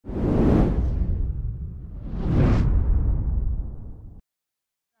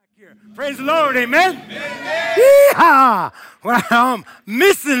Praise the Lord, amen? Yeehaw! Well, I'm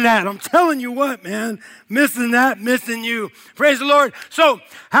missing that. I'm telling you what, man. Missing that, missing you. Praise the Lord. So,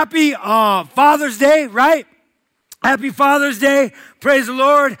 happy Father's Day, right? Happy Father's Day. Praise the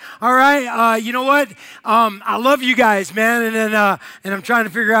Lord. All right. You know what? I love you guys, man. And I'm trying to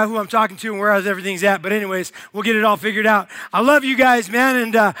figure out who I'm talking to and where everything's at. But anyways, we'll get it all figured out. I love you guys,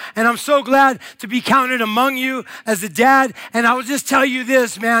 man. And I'm so glad to be counted among you as a dad. And I will just tell you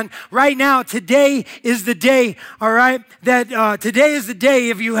this, man. Right now, today is the day, all right, that today is the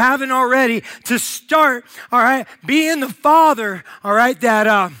day, if you haven't already, to start, all right, being the father, all right,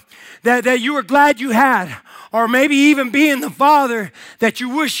 that you were glad you had. Or maybe even being the father that you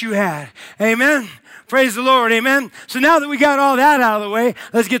wish you had. Amen. Praise the Lord, amen. So now that we got all that out of the way,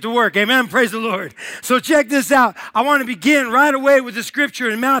 let's get to work, amen. Praise the Lord. So check this out. I want to begin right away with the scripture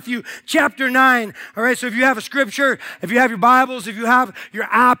in Matthew chapter 9. All right, so if you have a scripture, if you have your Bibles, if you have your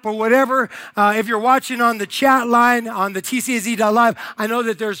app or whatever, if you're watching on the chat line on the tcaz.live, I know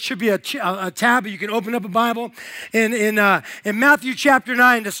that there should be a tab you can open up a Bible. In Matthew chapter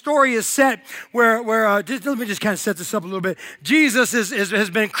 9, the story is set where let me just kind of set this up a little bit. Jesus has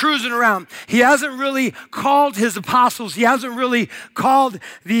been cruising around. He hasn't really called his apostles. He hasn't really called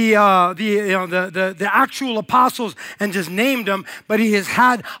the actual apostles and just named them, but he has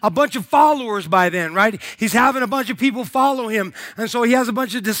had a bunch of followers by then, right? He's having a bunch of people follow him, and so he has a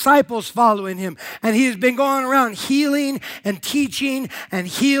bunch of disciples following him, and he has been going around healing and teaching and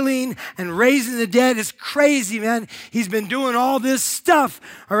healing and raising the dead. It's crazy, man. He's been doing all this stuff,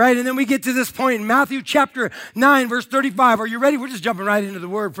 all right? And then we get to this point in Matthew chapter 9, verse 35. Are you ready? We're just jumping right into the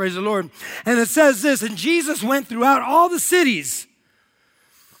word, praise the Lord. And it says this, and Jesus went throughout all the cities.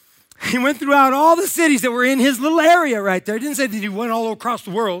 He went throughout all the cities that were in his little area right there. It didn't say that he went all across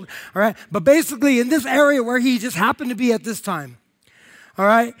the world, all right? But basically in this area where he just happened to be at this time, all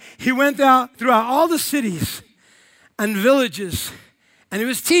right? He went throughout all the cities and villages, and he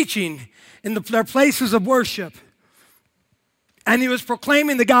was teaching in their places of worship, and he was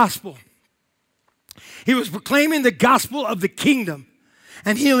proclaiming the gospel. He was proclaiming the gospel of the kingdom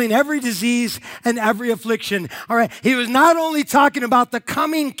and healing every disease and every affliction. All right, he was not only talking about the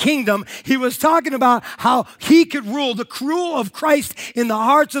coming kingdom, he was talking about how he could rule, the rule of Christ in the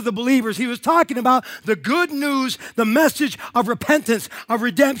hearts of the believers. He was talking about the good news, the message of repentance, of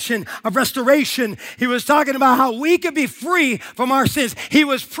redemption, of restoration. He was talking about how we could be free from our sins. He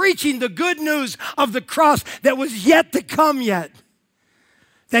was preaching the good news of the cross that was yet to come yet.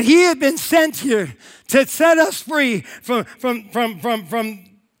 That he had been sent here to set us free from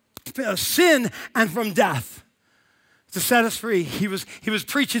sin and from death. To set us free. He was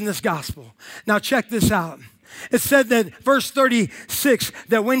preaching this gospel. Now check this out. It said that, verse 36,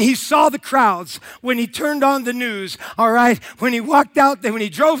 that when he saw the crowds, when he turned on the news, all right, when he walked out there, when he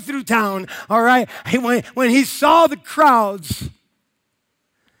drove through town, all right, when he saw the crowds,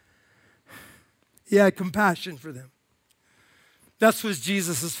 he had compassion for them. That was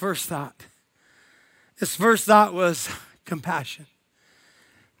Jesus' first thought. His first thought was compassion.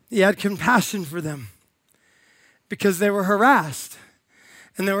 He had compassion for them because they were harassed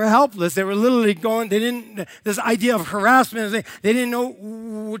and they were helpless. They were literally going, this idea of harassment, they didn't know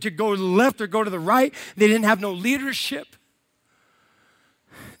what to go to the left or go to the right. They didn't have no leadership.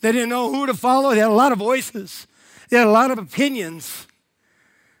 They didn't know who to follow. They had a lot of voices. They had a lot of opinions,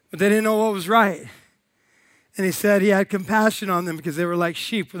 but they didn't know what was right. And he said he had compassion on them because they were like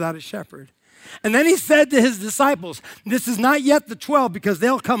sheep without a shepherd. And then he said to his disciples, this is not yet the 12 because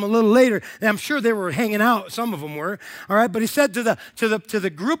they'll come a little later. And I'm sure they were hanging out. Some of them were. All right. But he said to the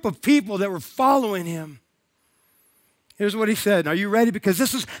group of people that were following him, here's what he said. Are you ready? Because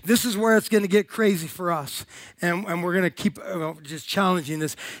this is where it's going to get crazy for us. And we're going to keep just challenging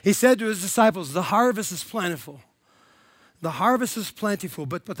this. He said to his disciples, the harvest is plentiful. The harvest is plentiful,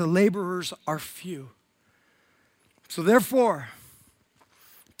 but the laborers are few. So therefore,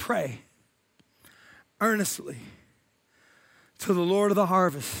 pray earnestly to the Lord of the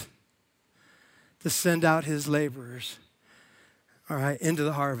harvest to send out his laborers, all right, into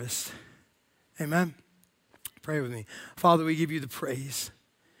the harvest. Amen. Pray with me. Father, we give you the praise.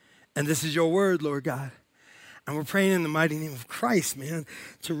 And this is your word, Lord God. And we're praying in the mighty name of Christ, man,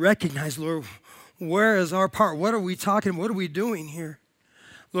 to recognize, Lord, where is our part? What are we talking? What are we doing here?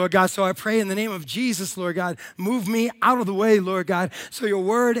 Lord God, so I pray in the name of Jesus, Lord God, move me out of the way, Lord God, so your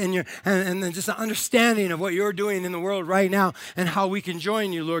word and then just an understanding of what you're doing in the world right now and how we can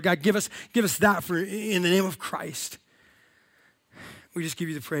join you, Lord God. Give us that in the name of Christ. We just give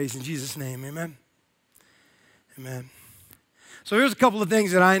you the praise in Jesus' name, amen. Amen. So here's a couple of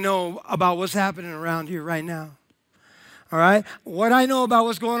things that I know about what's happening around here right now. all right? What I know about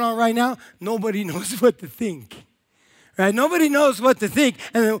what's going on right now, nobody knows what to think. Right? Nobody knows what to think,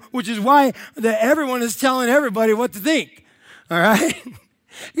 and which is why everyone is telling everybody what to think. All right?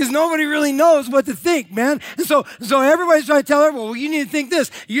 Because nobody really knows what to think, man. And so everybody's trying to tell everyone, well, you need to think this,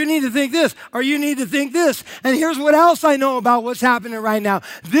 you need to think this, or you need to think this. And here's what else I know about what's happening right now.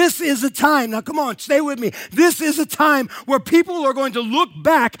 This is a time, now come on, stay with me. This is a time where people are going to look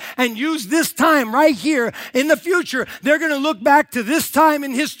back and use this time right here in the future. They're going to look back to this time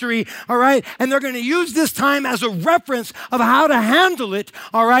in history, all right? And they're going to use this time as a reference of how to handle it,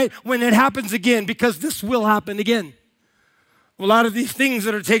 all right, when it happens again, because this will happen again. A lot of these things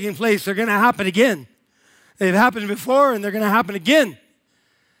that are taking place are going to happen again. They've happened before, and they're going to happen again.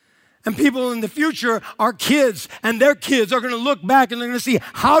 And people in the future, our kids and their kids, are going to look back and they're going to see,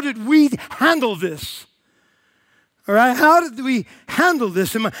 how did we handle this? All right, how did we handle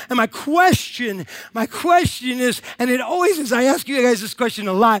this? And my question is, and it always is, I ask you guys this question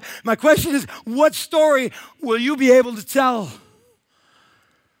a lot. My question is, what story will you be able to tell?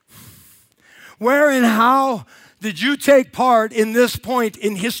 Where and how did you take part in this point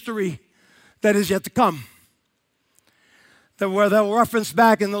in history that is yet to come? Where they'll reference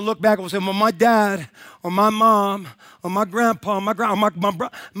back and they'll look back and say, well, my dad or my mom or my grandpa,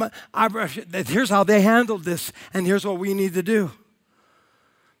 here's how they handled this, and here's what we need to do.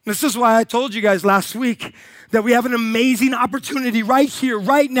 This is why I told you guys last week that we have an amazing opportunity right here,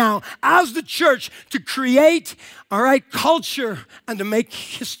 right now, as the church, to create, all right, culture and to make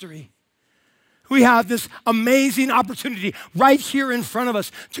history. We have this amazing opportunity right here in front of us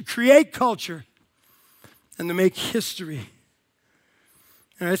to create culture and to make history.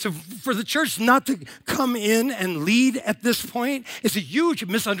 All right, so for the church not to come in and lead at this point is a huge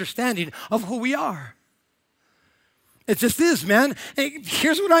misunderstanding of who we are. It just is, man. Hey,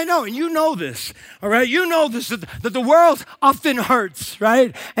 here's what I know, and you know this, all right? You know this, that the world often hurts,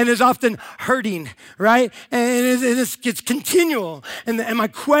 right? And is often hurting, right? And it's continual. And my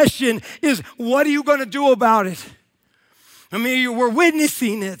question is, what are you going to do about it? I mean, we're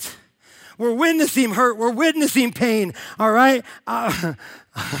witnessing it. We're witnessing hurt. We're witnessing pain, all right?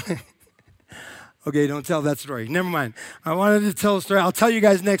 Okay, don't tell that story. Never mind. I wanted to tell a story. I'll tell you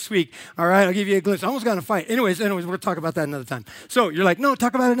guys next week. All right, I'll give you a glimpse. I almost got in a fight. Anyways, we're going to talk about that another time. So you're like, no,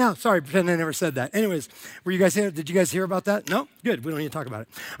 talk about it now. Sorry, pretend I never said that. Anyways, were you guys here? Did you guys hear about that? No? Good. We don't need to talk about it.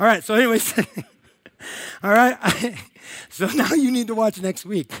 All right, so anyways, all right. So now you need to watch next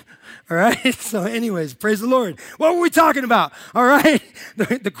week. All right? So anyways, praise the Lord. What were we talking about? All right?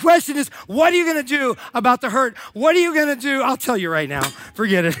 The question is, what are you going to do about the hurt? What are you going to do? I'll tell you right now.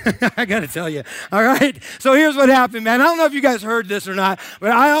 Forget it. I got to tell you. All right? So here's what happened, man. I don't know if you guys heard this or not,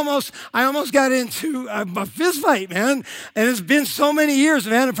 but I almost got into a fist fight, man. And it's been so many years,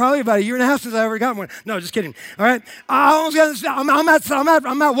 man. Probably about a year and a half since I ever got one. No, just kidding. All right? I almost got I'm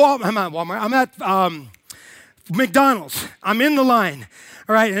at McDonald's. I'm in the line.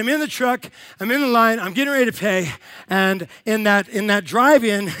 All right, I'm in the truck, I'm in the line, I'm getting ready to pay, and in that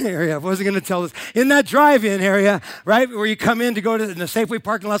drive-in area, I wasn't going to tell this, in that drive-in area, right, where you come in to go to the Safeway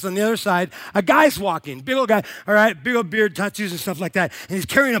parking lots on the other side, a guy's walking, big old guy, all right, big old beard, tattoos and stuff like that, and he's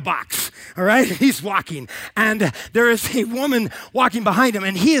carrying a box, all right, he's walking, and there is a woman walking behind him,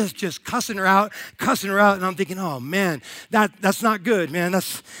 and he is just cussing her out, and I'm thinking, oh man, that's not good, man,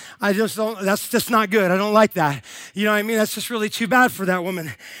 that's just not good, I don't like that, you know what I mean, that's just really too bad for that woman.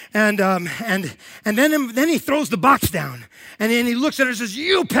 And then he throws the box down, and then he looks at her and says,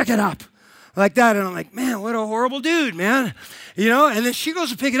 "You pick it up," like that. And I'm like, man, what a horrible dude, man, you know. And then she goes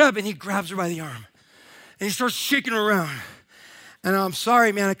to pick it up, and he grabs her by the arm, and he starts shaking her around. And I'm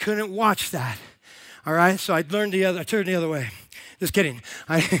sorry, man, I couldn't watch that. All right, so I turned the other way. Just kidding.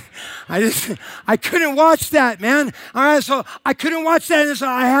 I couldn't watch that, man. All right, so I couldn't watch that, and so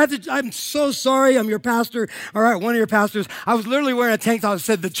I'm so sorry. I'm your pastor. All right, one of your pastors. I was literally wearing a tank top that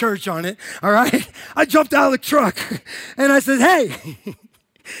said the church on it. All right, I jumped out of the truck, and I said, "Hey,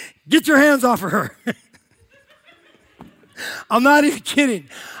 get your hands off of her." I'm not even kidding.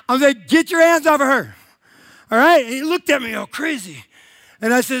 I'm like, "Get your hands off of her." All right, and he looked at me all crazy,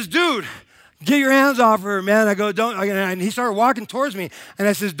 and I says, "Dude, get your hands off her, man." I go, "Don't," and he started walking towards me, and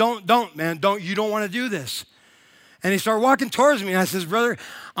I says, don't, man, you don't want to do this. And he started walking towards me, and I says, "Brother,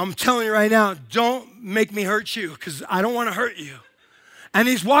 I'm telling you right now, don't make me hurt you, because I don't want to hurt you." And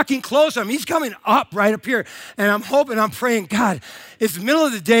he's walking close to him. He's coming up right up here, and I'm hoping, I'm praying, God, it's the middle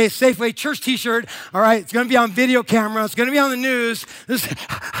of the day, Safeway church t-shirt, all right, it's going to be on video camera, it's going to be on the news.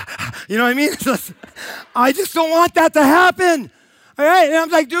 You know what I mean? I just don't want that to happen, all right? And I'm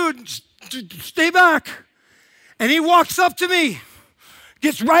like, dude, stay back. And he walks up to me,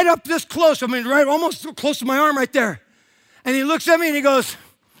 gets right up this close. I mean, right, almost close to my arm right there. And he looks at me and he goes,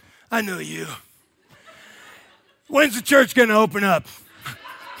 I know you. When's the church going to open up?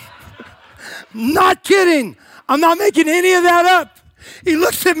 Not kidding. I'm not making any of that up. He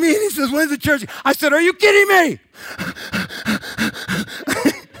looks at me and he says, when's the church? I said, are you kidding me?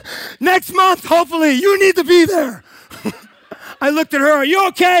 Next month, hopefully, you need to be there. I looked at her, are you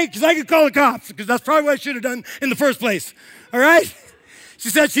okay? Because I could call the cops, because that's probably what I should have done in the first place. All right? She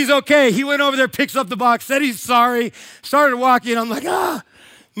said she's okay. He went over there, picks up the box, said he's sorry, started walking. I'm like,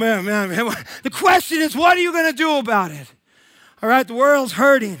 man. The question is, what are you going to do about it? All right, the world's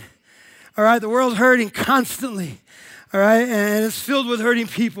hurting. All right, the world's hurting constantly. All right, and it's filled with hurting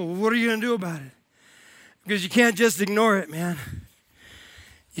people. What are you going to do about it? Because you can't just ignore it, man.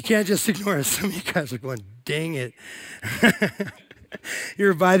 You can't just ignore it. Some of you guys are going, dang it.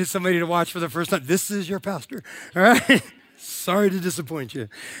 You're invited somebody to watch for the first time. This is your pastor, all right? Sorry to disappoint you,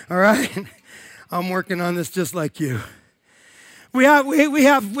 all right? I'm working on this just like you. We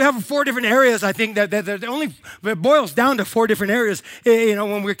have 4 different areas, I think, that only it boils down to 4 different areas,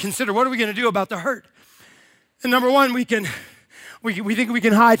 when we consider what are we going to do about the hurt. And number 1, we think we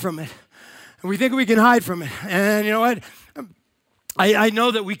can hide from it. We think we can hide from it. And you know what? I know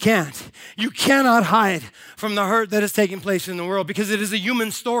that we can't. You cannot hide from the hurt that is taking place in the world because it is a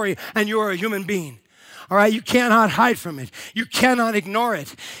human story and you are a human being. All right, you cannot hide from it. You cannot ignore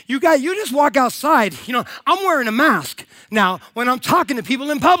it. You just walk outside. I'm wearing a mask now when I'm talking to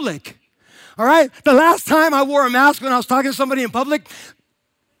people in public. All right, the last time I wore a mask when I was talking to somebody in public,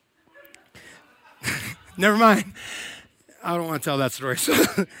 never mind. I don't want to tell that story, so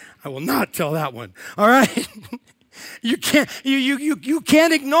I will not tell that one. All right. You can't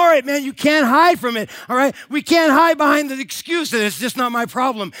ignore it, man. You can't hide from it, all right? We can't hide behind the excuse that it's just not my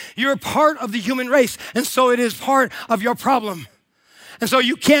problem. You're part of the human race, and so it is part of your problem. And so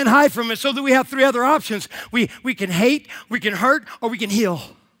you can't hide from it, so that we have 3 other options. We can hate, we can hurt, or we can heal.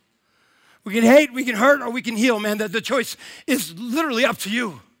 We can hate, we can hurt, or we can heal, man. The choice is literally up to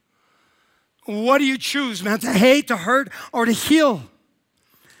you. What do you choose, man? To hate, to hurt, or to heal?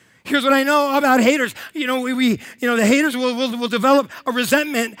 Here's what I know about haters. The haters will develop a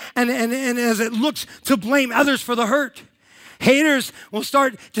resentment and as it looks to blame others for the hurt. Haters will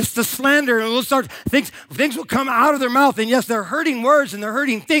start just to slander and will start things will come out of their mouth. And yes, they're hurting words and they're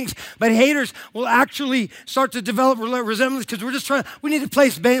hurting things, but haters will actually start to develop resentment because we need to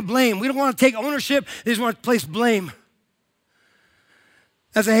place blame. We don't want to take ownership. They just want to place blame.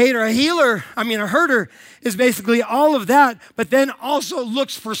 As a hater, a hurter is basically all of that, but then also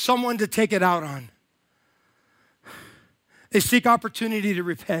looks for someone to take it out on. They seek opportunity to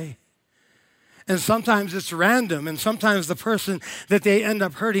repay. And sometimes it's random, and sometimes the person that they end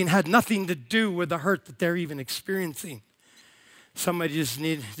up hurting had nothing to do with the hurt that they're even experiencing. Somebody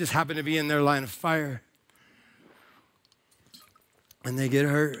just happened to be in their line of fire, and they get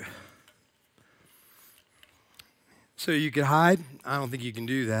hurt. So you can hide. I don't think you can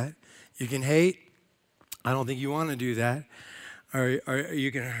do that. You can hate. I don't think you want to do that. Or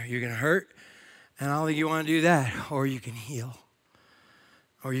you can hurt, and I don't think you want to do that. Or you can heal.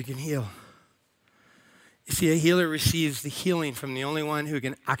 You see, a healer receives the healing from the only one who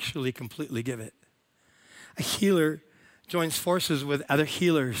can actually completely give it. A healer joins forces with other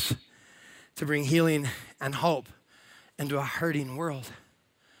healers to bring healing and hope into a hurting world.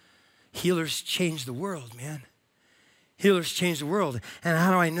 Healers change the world, man. Healers change the world. And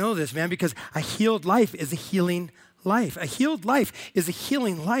how do I know this, man? Because a healed life is a healing life. A healed life is a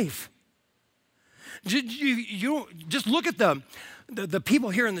healing life. You just look at the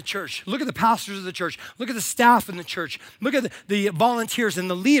people here in the church. Look at the pastors of the church. Look at the staff in the church. Look at the volunteers and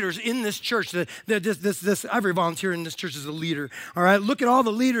the leaders in this church. Every volunteer in this church is a leader. All right, look at all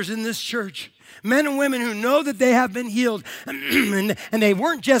the leaders in this church. Men and women who know that they have been healed, and they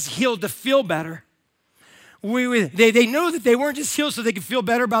weren't just healed to feel better. They know that they weren't just healed so they could feel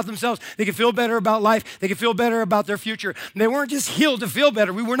better about themselves. They could feel better about life. They could feel better about their future. They weren't just healed to feel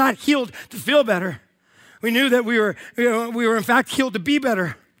better. We were not healed to feel better. We knew that we were in fact healed to be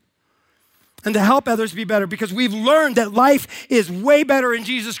better and to help others be better because we've learned that life is way better in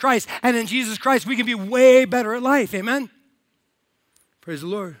Jesus Christ. And in Jesus Christ, we can be way better at life. Amen? Praise the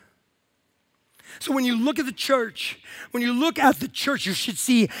Lord. So when you look at the church, you should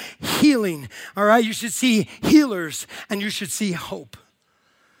see healing, all right? You should see healers, and you should see hope.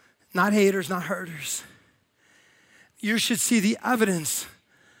 Not haters, not hurters. You should see the evidence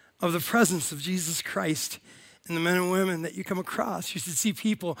of the presence of Jesus Christ in the men and women that you come across. You should see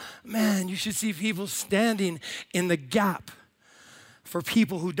people, standing in the gap for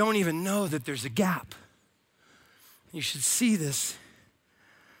people who don't even know that there's a gap. You should see this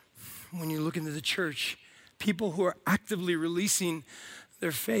when you look into the church people who are actively releasing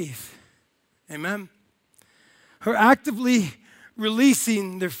their faith. Amen? Who are actively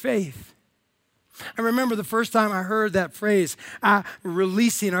releasing their faith. I remember the first time I heard that phrase,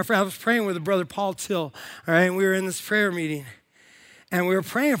 releasing our faith. I was praying with a brother, Paul Till, all right, and we were in this prayer meeting. And we were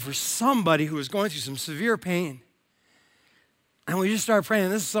praying for somebody who was going through some severe pain. And we just started praying.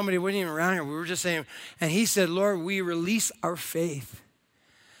 This is somebody who wasn't even around here. We were just saying, and he said, Lord, we release our faith.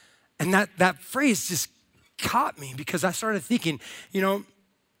 And that phrase just caught me because I started thinking,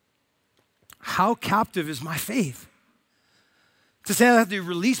 how captive is my faith? To say I have to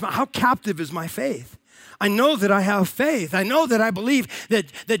release how captive is my faith? I know that I have faith. I know that I believe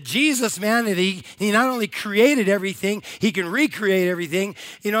that Jesus, man, that he not only created everything, he can recreate everything.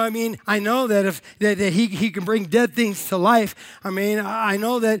 You know what I mean? I know that that he can bring dead things to life. I mean, I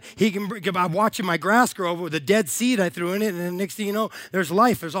know that he can I'm watching my grass grow with a dead seed I threw in it, and the next thing you know, there's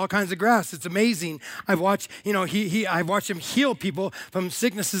life. There's all kinds of grass. It's amazing. I've watched, I've watched him heal people from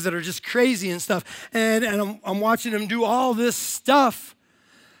sicknesses that are just crazy and stuff. And I'm watching him do all this stuff.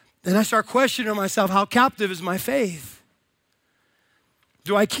 Then I start questioning myself, how captive is my faith?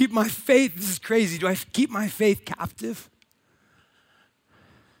 Do I keep my faith? This is crazy. Do I keep my faith captive?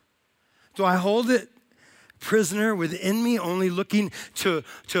 Do I hold it prisoner within me, only looking to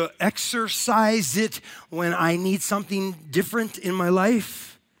exercise it when I need something different in my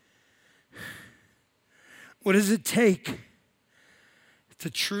life? What does it take to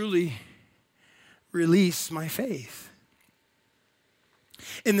truly release my faith?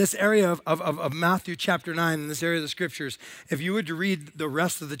 In this area of Matthew chapter 9, in this area of the scriptures, if you were to read the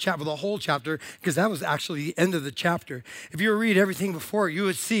rest of the chapter, the whole chapter, because that was actually the end of the chapter, if you were to read everything before, you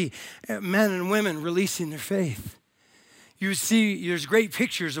would see men and women releasing their faith. You would see there's great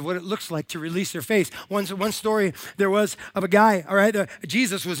pictures of what it looks like to release their faith. One story there was of a guy, all right,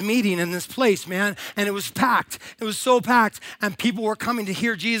 Jesus was meeting in this place, man, and it was packed. It was so packed, and people were coming to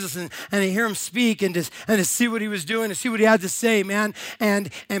hear Jesus and to hear him speak and to see what he was doing, to see what he had to say, man.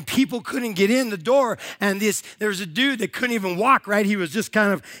 And people couldn't get in the door. And there was a dude that couldn't even walk, right? He was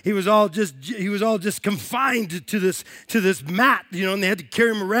all just confined to this mat, and they had to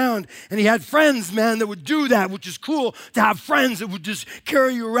carry him around. And he had friends, man, that would do that, which is cool to have friends that would just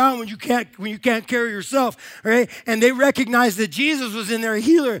carry you around when you can't carry yourself, right? And they recognized that Jesus was in there, a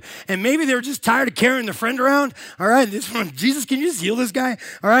healer, and maybe they were just tired of carrying their friend around. All right, this one, Jesus, can you just heal this guy?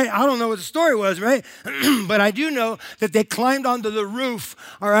 All right, I don't know what the story was, right? But I do know that they climbed onto the roof,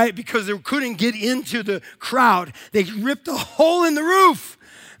 all right, because they couldn't get into the crowd. They ripped a hole in the roof.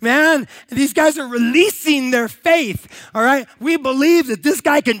 Man, these guys are releasing their faith, all right? We believe that this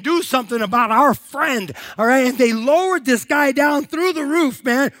guy can do something about our friend, all right? And they lowered this guy down through the roof,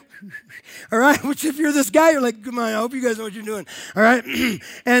 man. All right, which if you're this guy, you're like, come on, I hope you guys know what you're doing, all right?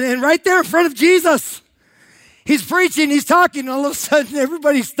 and right there in front of Jesus, he's preaching, he's talking, and all of a sudden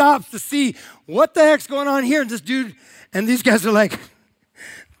everybody stops to see what the heck's going on here. And this dude, and these guys are like,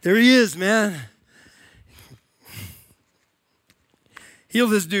 there he is, man. Heal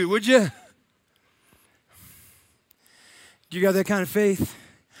this dude, would you? Do you got that kind of faith?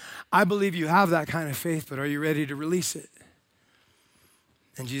 I believe you have that kind of faith, but are you ready to release it?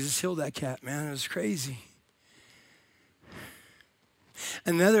 And Jesus healed that cat, man. It was crazy.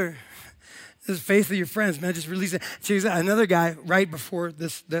 This faith of your friends, man, just release it. Check out another guy right before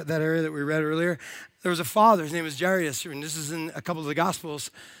that area that we read earlier. There was a father, his name was Jairus, and this is in a couple of the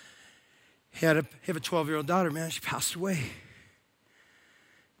Gospels. He had a 12-year-old daughter, man. She passed away.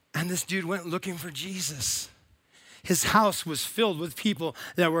 And this dude went looking for Jesus. His house was filled with people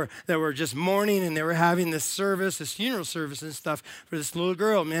that were just mourning, and they were having this service, this funeral service and stuff for this little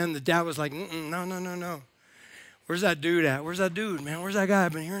girl, man. The dad was like, no. Where's that dude at? Where's that dude, man? Where's that guy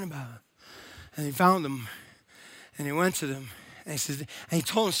I've been hearing about? And he found him, and he went to them, and he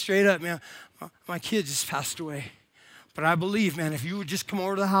told him straight up, man, my kid just passed away. But I believe, man, if you would just come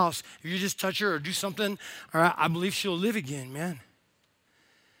over to the house, if you just touch her or do something, all right, I believe she'll live again, man.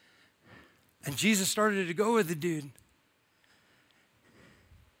 And Jesus started to go with the dude.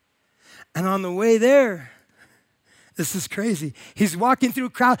 And on the way there, this is crazy. He's walking through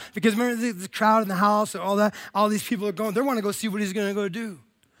a crowd, because remember the crowd in the house and all that, all these people are going, they want to go see what he's going to go do.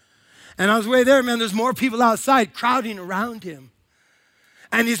 And on his way there, man, there's more people outside crowding around him.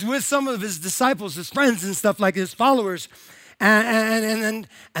 And he's with some of his disciples, his friends and stuff, like his followers. And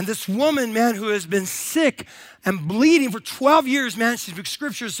this woman, man, who has been sick and bleeding for 12 years, man,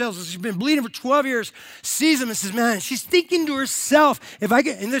 scripture tells us she's been bleeding for 12 years, sees him and says, man, she's thinking to herself, if I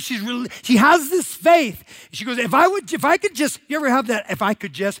could, and then she has this faith. She goes, if I could just, you ever have that, if I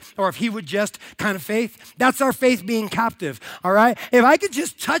could just, or if he would just kind of faith? That's our faith being captive, all right? If I could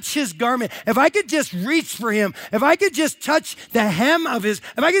just touch his garment, if I could just reach for him, if I could just touch the hem of his,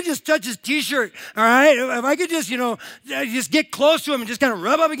 if I could just touch his t-shirt, all right? If I could just, just get close to him and just kind of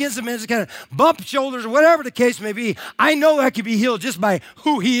rub up against him and just kind of bump shoulders or whatever the case may be, I know I could be healed just by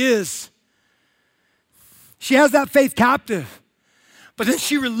who he is. She has that faith captive. But then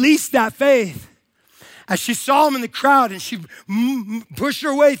she released that faith as she saw him in the crowd, and she pushed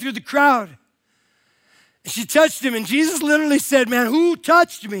her way through the crowd. And she touched him, and Jesus literally said, man, who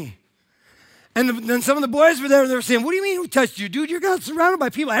touched me? And then some of the boys were there, and they were saying, what do you mean who touched you? Dude, you're surrounded by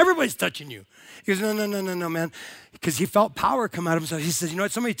people. Everybody's touching you. He goes, no, man. Because he felt power come out of him. So he says, you know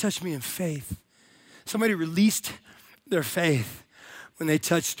what? Somebody touched me in faith. Somebody released their faith when they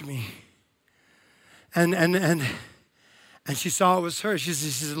touched me. And she saw it was her. She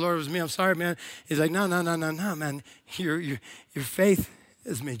said, Lord, it was me. I'm sorry, man. He's like, no, man. Your faith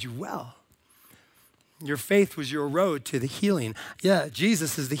has made you well. Your faith was your road to the healing. Yeah,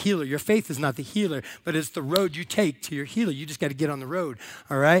 Jesus is the healer. Your faith is not the healer, but it's the road you take to your healer. You just got to get on the road,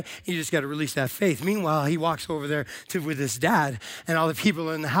 all right? You just got to release that faith. Meanwhile, he walks over there with his dad, and all the people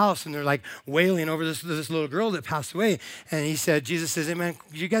in the house, and they're like wailing over this little girl that passed away. And Jesus says, hey, man,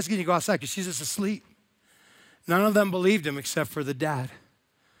 you guys need to go outside because she's just asleep. None of them believed him except for the dad,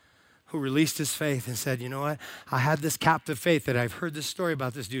 who released his faith and said, you know what? I had this captive faith that I've heard this story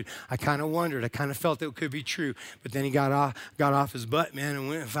about this dude. I kind of wondered. I kind of felt it could be true. But then he got off his butt, man, and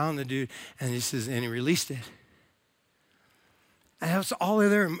went and found the dude. And he says, and he released it. And that's all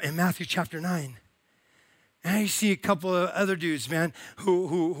there in Matthew chapter 9. And you see a couple of other dudes, man,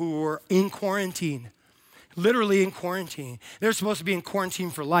 who were in quarantine. Literally in quarantine. They're supposed to be in quarantine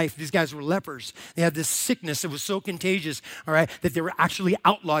for life. These guys were lepers. They had this sickness that was so contagious, all right, that they were actually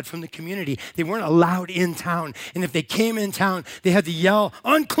outlawed from the community. They weren't allowed in town. And if they came in town, they had to yell,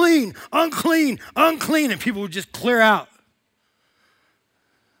 unclean, unclean, unclean, and people would just clear out.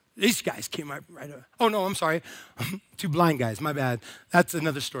 These guys came right up. Oh, no, I'm sorry. Two blind guys, my bad. That's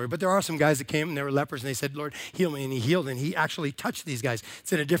another story. But there are some guys that came, and they were lepers, and they said, Lord, heal me. And he healed, and he actually touched these guys.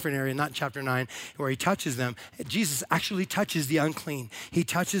 It's in a different area, not in chapter 9, where he touches them. Jesus actually touches the unclean. He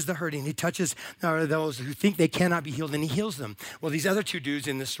touches the hurting. He touches those who think they cannot be healed, and he heals them. Well, these other two dudes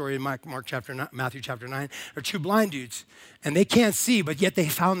in this story, in Matthew chapter 9, are two blind dudes, and they can't see, but yet they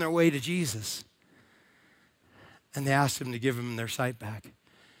found their way to Jesus. And they asked him to give them their sight back.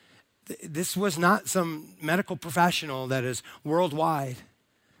 This was not some medical professional that is worldwide.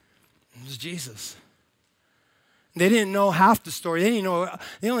 It was Jesus. They didn't know half the story. They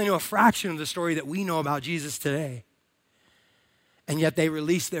only knew a fraction of the story that we know about Jesus today. And yet they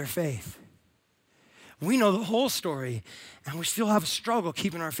released their faith. We know the whole story, and we still have a struggle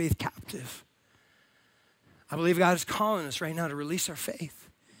keeping our faith captive. I believe God is calling us right now to release our faith.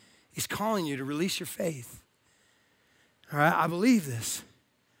 He's calling you to release your faith. All right, I believe this.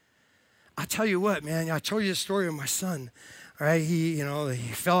 I tell you what, man, I told you the story of my son. All right, he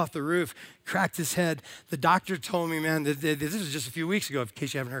fell off the roof, cracked his head. The doctor told me, man, that this was just a few weeks ago, in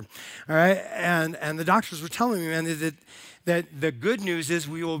case you haven't heard. All right, and the doctors were telling me, man, that the good news is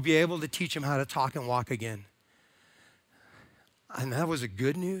we will be able to teach him how to talk and walk again. And that was the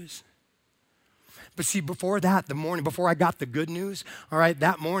good news. But see, before that, before I got the good news, all right,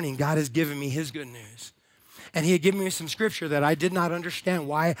 that morning, God has given me his good news. And he had given me some scripture that I did not understand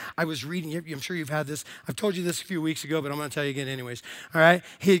why I was reading. I'm sure you've had this. I've told you this a few weeks ago, but I'm going to tell you again anyways. All right?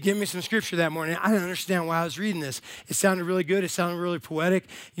 He had given me some scripture that morning. I didn't understand why I was reading this. It sounded really good. It sounded really poetic.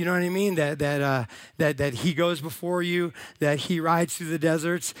 You know what I mean? That he goes before you, that he rides through the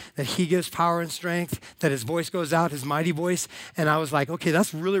deserts, that he gives power and strength, that his voice goes out, his mighty voice. And I was like, okay,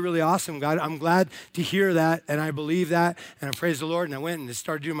 that's really, really awesome, God. I'm glad to hear that, and I believe that, and I praise the Lord. And I went and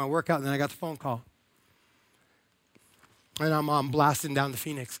started doing my workout, and then I got the phone call. And I'm blasting down to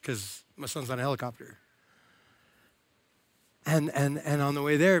Phoenix because my son's on a helicopter. And on the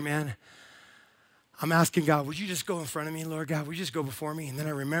way there, man, I'm asking God, would you just go in front of me, Lord God? Would you just go before me? And then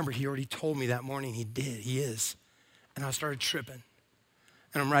I remember he already told me that morning he did. He is. And I started tripping.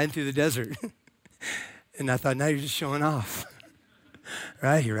 And I'm riding through the desert. And I thought, now you're just showing off.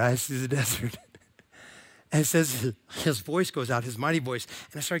 Right? He rides through the desert. And it says his voice goes out, his mighty voice.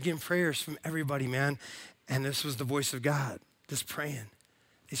 And I started getting prayers from everybody, man. And this was the voice of God, just praying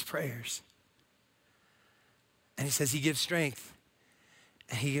these prayers. And he says he gives strength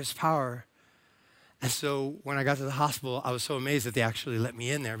and he gives power. And so when I got to the hospital, I was so amazed that they actually let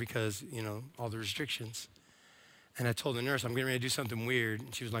me in there because, all the restrictions. And I told the nurse, I'm getting ready to do something weird.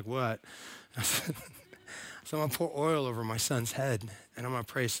 And she was like, what? I said, so I'm going to pour oil over my son's head, and I'm going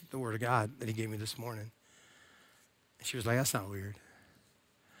to praise the word of God that he gave me this morning. And she was like, that's not weird.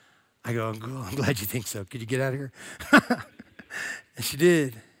 I go, I'm glad you think so. Could you get out of here? And she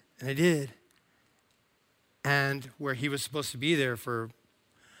did, and I did. And where he was supposed to be there for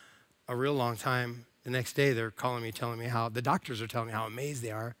a real long time, the next day they're calling me, telling me how, the doctors are telling me how amazed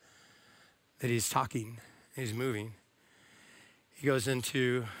they are that he's talking, he's moving. He goes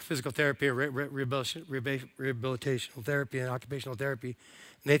into physical therapy, rehabilitational therapy, and occupational therapy.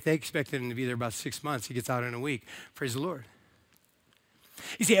 And they expected him to be there about 6 months. He gets out in a week. Praise the Lord.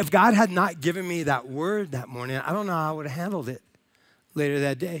 You see, if God had not given me that word that morning, I don't know how I would have handled it later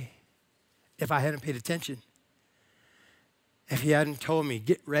that day if I hadn't paid attention. If he hadn't told me,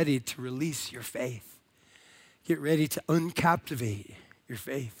 get ready to release your faith. Get ready to uncaptivate your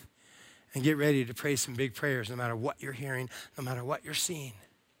faith. And get ready to pray some big prayers no matter what you're hearing, no matter what you're seeing.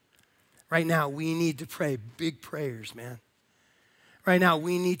 Right now, we need to pray big prayers, man. Right now,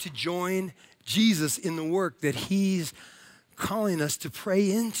 we need to join Jesus in the work that he's calling us to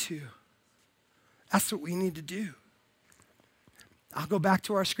pray into. That's what we need to do. I'll go back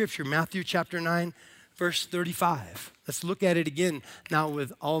to our scripture, Matthew chapter 9, verse 35. Let's look at it again now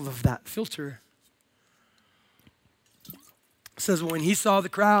with all of that filter. It says, when he saw the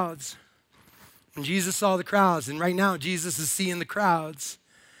crowds, when Jesus saw the crowds, and right now Jesus is seeing the crowds.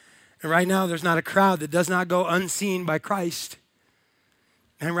 And right now there's not a crowd that does not go unseen by Christ.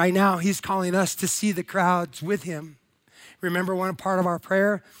 And right now he's calling us to see the crowds with him. Remember one part of our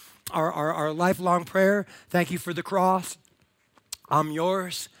prayer, our lifelong prayer, thank you for the cross. I'm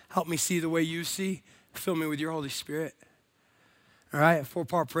yours. Help me see the way you see. Fill me with your Holy Spirit. All right, a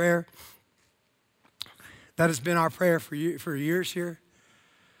 4-part prayer. That has been our prayer for years here.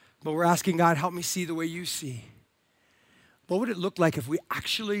 But we're asking God, help me see the way you see. What would it look like if we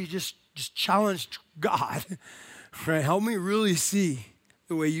actually just challenged God, right? Help me really see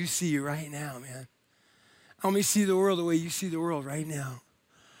the way you see right now, man. Help me see the world the way you see the world right now.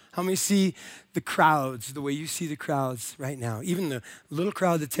 Help me see the crowds the way you see the crowds right now. Even the little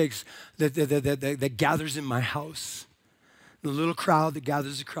crowd that gathers in my house. The little crowd that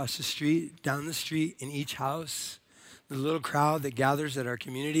gathers across the street, down the street, in each house. The little crowd that gathers at our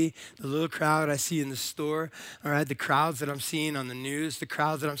community, the little crowd I see in the store, all right, the crowds that I'm seeing on the news, the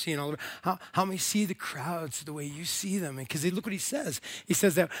crowds that I'm seeing all over. Help me see the crowds the way you see them. Because look what he says. He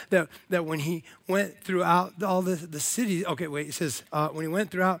says that when he went throughout all the cities, it says, when he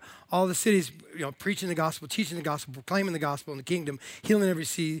went throughout all the cities, preaching the gospel, teaching the gospel, proclaiming the gospel in the kingdom, healing every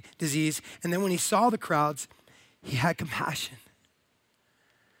disease. And then when he saw the crowds, he had compassion.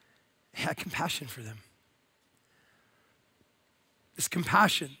 He had compassion for them. This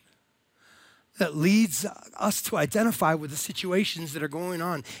compassion that leads us to identify with the situations that are going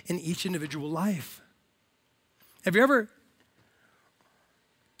on in each individual life. Have you ever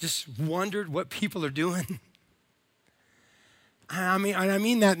just wondered what people are doing? I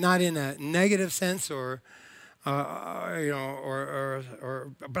mean that not in a negative sense but I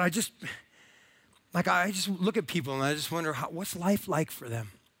just look at people and I just wonder what's life like for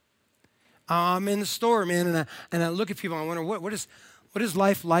them. I'm in the store, man, and I look at people and I wonder what is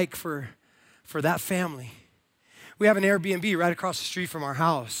life like for that family. We have an Airbnb right across the street from our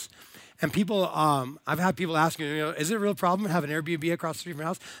house. And people, I've had people ask me, is it a real problem to have an Airbnb across the street from our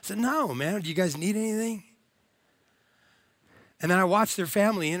house? I said, no, man, do you guys need anything? And then I watch their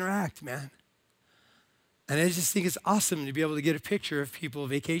family interact, man. And I just think it's awesome to be able to get a picture of people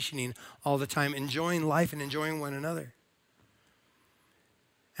vacationing all the time, enjoying life and enjoying one another.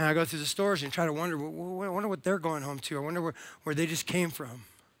 And I go through the stores and try to wonder what they're going home to. I wonder where they just came from.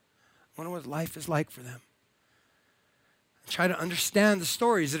 I wonder what life is like for them. I try to understand the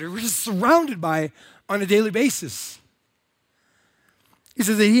stories that we're just surrounded by on a daily basis. He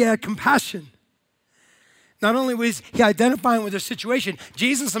says that he had compassion. Not only was he identifying with their situation,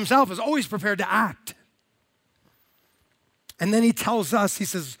 Jesus himself was always prepared to act. And then he tells us, he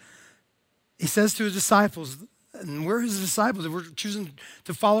says to his disciples, and we're his disciples, if we're choosing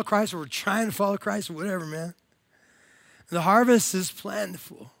to follow Christ or we're trying to follow Christ or whatever, man. The harvest is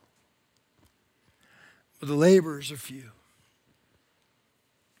plentiful, but the laborers are few.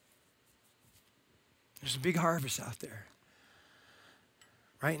 There's a big harvest out there.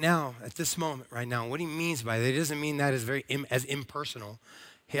 Right now, at this moment, right now, what he means by that, it doesn't mean that is as impersonal.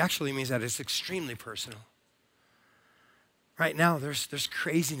 He actually means that it's extremely personal. Right now, there's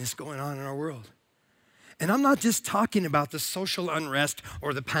craziness going on in our world. And I'm not just talking about the social unrest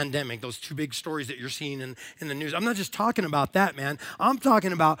or the pandemic, those two big stories that you're seeing in the news. I'm not just talking about that, man. I'm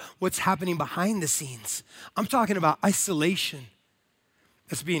talking about what's happening behind the scenes. I'm talking about isolation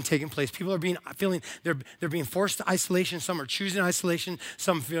that's being taken place. People are feeling they're being forced to isolation. Some are choosing isolation.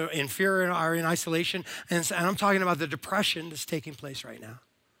 Some feel in fear and are in isolation. And I'm talking about the depression that's taking place right now.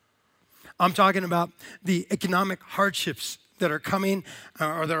 I'm talking about the economic hardships that are coming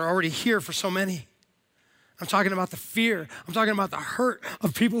or that are already here for so many. I'm talking about the fear. I'm talking about the hurt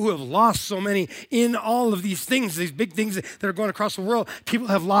of people who have lost so many in all of these things, these big things that are going across the world. People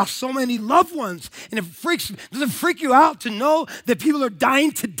have lost so many loved ones. And does it freak you out to know that people are dying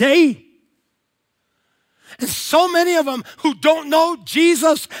today? And so many of them who don't know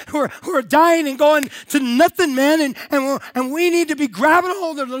Jesus, who are dying and going to nothing, man. And we need to be grabbing a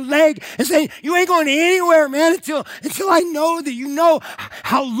hold of the leg and saying, you ain't going anywhere, man, until I know that you know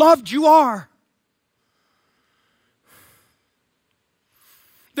how loved you are.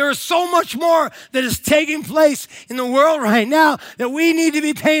 There is so much more that is taking place in the world right now that we need to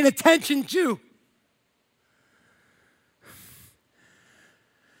be paying attention to.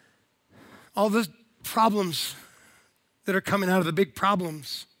 All the problems that are coming out of the big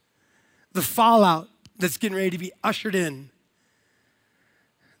problems, the fallout that's getting ready to be ushered in,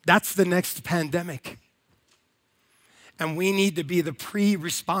 that's the next pandemic. And we need to be the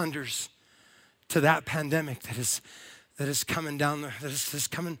pre-responders to that pandemic that is coming down there,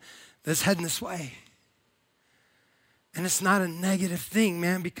 that's heading this way. And it's not a negative thing,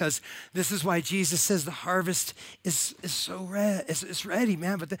 man, because this is why Jesus says the harvest is ready,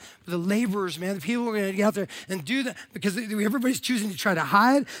 man. But the laborers, man, the people who are going to get out there and do that, because everybody's choosing to try to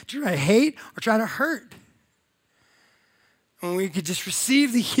hide, to try to hate, or try to hurt. When we could just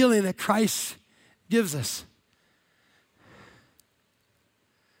receive the healing that Christ gives us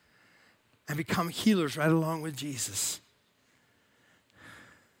and become healers right along with Jesus.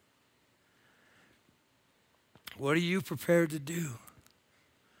 What are you prepared to do?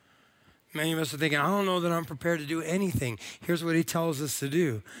 Many of us are thinking, I don't know that I'm prepared to do anything. Here's what he tells us to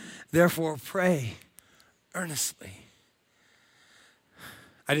do. Therefore, pray earnestly.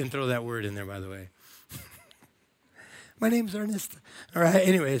 I didn't throw that word in there, by the way. My name's Ernest. All right,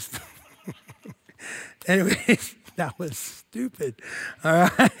 anyways. That was stupid. All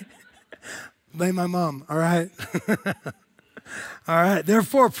right. Blame my mom, all right? All right,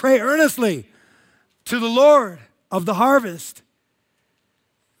 therefore, pray earnestly to the Lord of the harvest.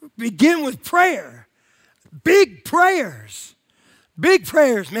 Begin with prayer. Big prayers. Big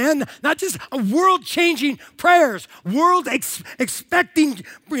prayers, man. Not just world-changing prayers. Expecting,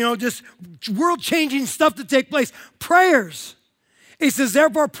 just world-changing stuff to take place. Prayers. He says,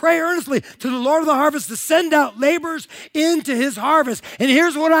 therefore, pray earnestly to the Lord of the harvest to send out laborers into his harvest. And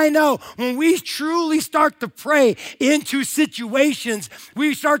here's what I know. When we truly start to pray into situations,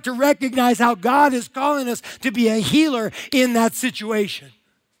 we start to recognize how God is calling us to be a healer in that situation.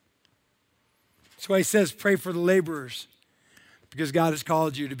 That's why he says, pray for the laborers, because God has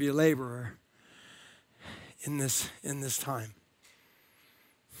called you to be a laborer in this time.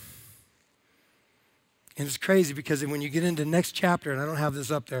 And it's crazy because when you get into the next chapter, and I don't have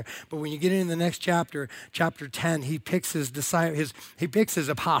this up there, but when you get into the next chapter, chapter 10, he picks his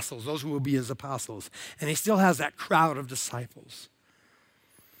apostles, those who will be his apostles. And he still has that crowd of disciples.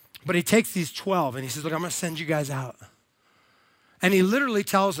 But he takes these 12 and he says, look, I'm going to send you guys out. And he literally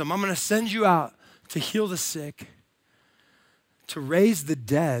tells them, I'm going to send you out to heal the sick, to raise the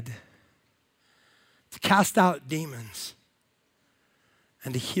dead, to cast out demons,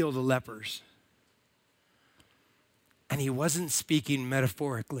 and to heal the lepers. And he wasn't speaking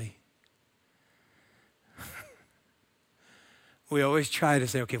metaphorically. We always try to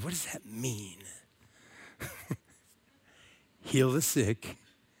say, okay, what does that mean? Heal the sick,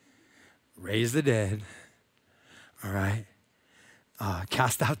 raise the dead, all right?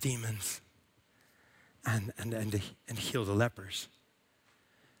 Cast out demons, and heal the lepers.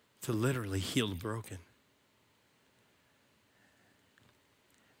 To literally heal the broken.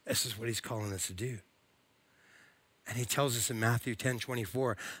 This is what he's calling us to do. And he tells us in Matthew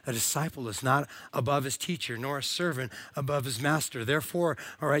 10:24, a disciple is not above his teacher, nor a servant above his master. Therefore,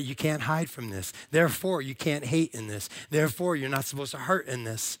 all right, you can't hide from this. Therefore, you can't hate in this. Therefore, you're not supposed to hurt in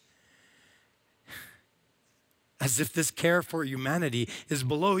this. As if this care for humanity is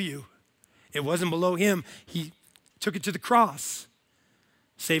below you. It wasn't below him. He took it to the cross,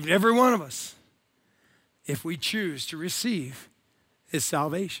 saved every one of us if we choose to receive his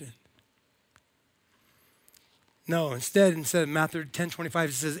salvation. No, instead of Matthew 10:25,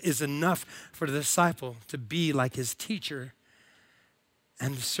 it says, it's enough for the disciple to be like his teacher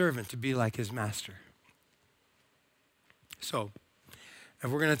and the servant to be like his master. So, if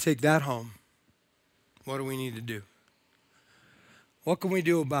we're going to take that home, what do we need to do? What can we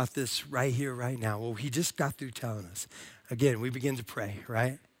do about this right here, right now? Well, he just got through telling us. Again, we begin to pray,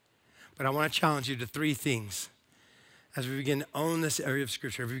 right? But I want to challenge you to 3 things. As we begin to own this area of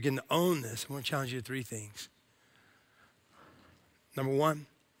Scripture, if we begin to own this, I want to challenge you to 3 things. Number 1,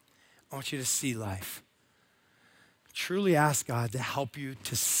 I want you to see life. Truly ask God to help you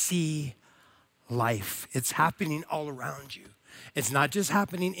to see life. It's happening all around you. It's not just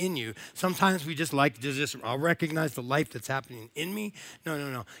happening in you. Sometimes we just like to I'll recognize the life that's happening in me.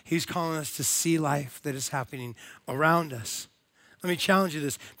 No. He's calling us to see life that is happening around us. Let me challenge you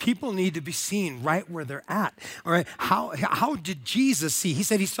this. People need to be seen right where they're at. All right. How did Jesus see? He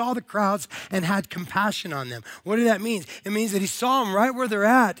said he saw the crowds and had compassion on them. What did that mean? It means that he saw them right where they're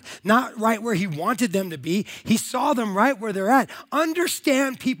at, not right where he wanted them to be. He saw them right where they're at.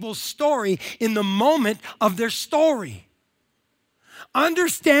 Understand people's story in the moment of their story.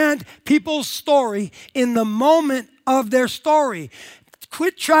 Understand people's story in the moment of their story.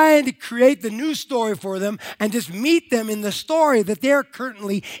 Quit trying to create the new story for them and just meet them in the story that they're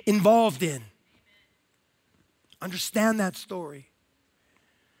currently involved in. Understand that story.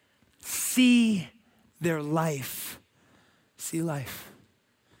 See their life. See life.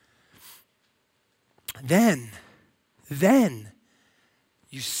 Then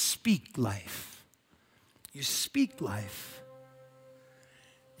you speak life. You speak life.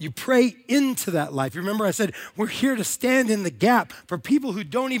 You pray into that life. You remember I said we're here to stand in the gap for people who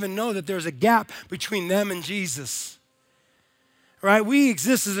don't even know that there's a gap between them and Jesus. Right? We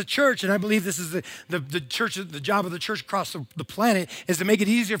exist as a church, and I believe this is the church, the job of the church across the planet is to make it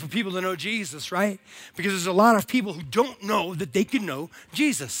easier for people to know Jesus, right? Because there's a lot of people who don't know that they can know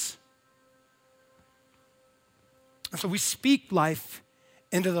Jesus. And so we speak life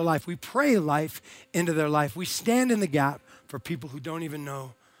into their life. We pray life into their life. We stand in the gap for people who don't even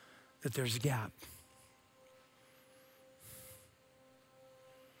know that there's a gap.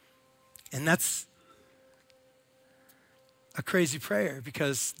 And that's a crazy prayer,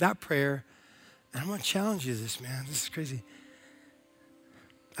 because that prayer, and I'm going to challenge you this, man. This is crazy.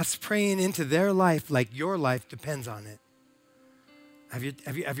 That's praying into their life like your life depends on it. Have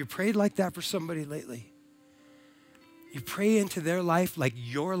you prayed like that for somebody lately? You pray into their life like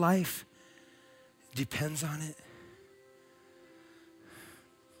your life depends on it.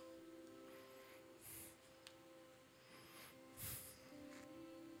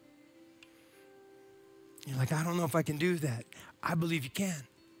 You're like, I don't know if I can do that. I believe you can.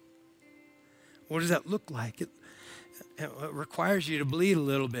 What does that look like? It requires you to bleed a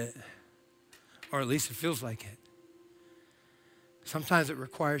little bit, or at least it feels like it. Sometimes it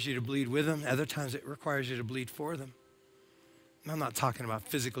requires you to bleed with them. Other times it requires you to bleed for them. And I'm not talking about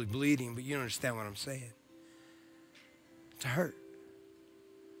physically bleeding, but you understand what I'm saying. To hurt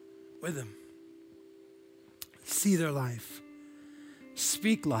with them. See their life.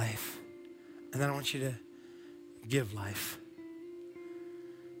 Speak life. And then I want you to give life.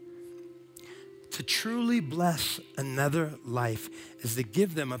 To truly bless another life is to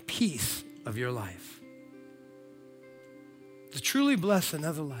give them a piece of your life. To truly bless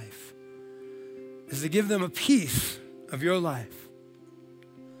another life is to give them a piece of your life.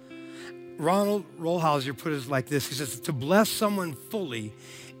 Ronald Rolheiser put it like this. He says, to bless someone fully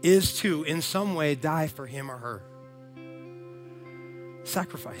is to, in some way, die for him or her.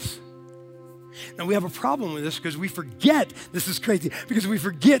 Sacrifice. Now, we have a problem with this because we forget, this is crazy, because we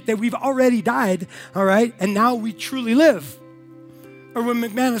forget that we've already died, all right, and now we truly live. Or when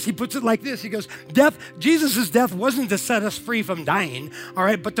McManus, he puts it like this, he goes, Jesus' death wasn't to set us free from dying, all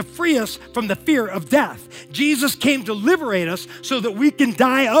right, but to free us from the fear of death. Jesus came to liberate us so that we can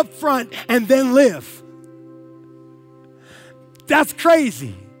die up front and then live. That's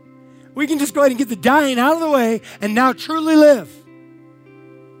crazy. We can just go ahead and get the dying out of the way and now truly live.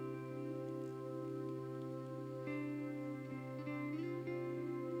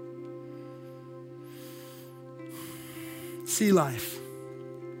 See life,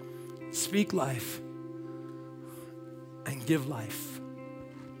 speak life, and give life.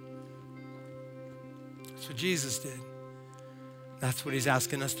 That's what Jesus did. That's what he's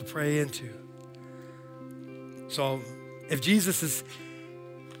asking us to pray into. So if Jesus is,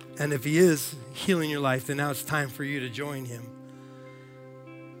 and if he is healing your life, then now it's time for you to join him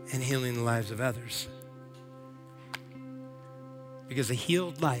in healing the lives of others. Because a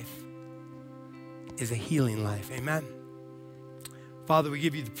healed life is a healing life. Amen. Father, we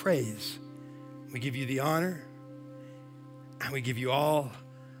give you the praise, we give you the honor, and we give you all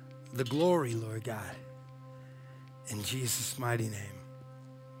the glory, Lord God. In Jesus' mighty name,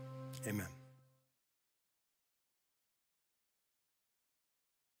 amen.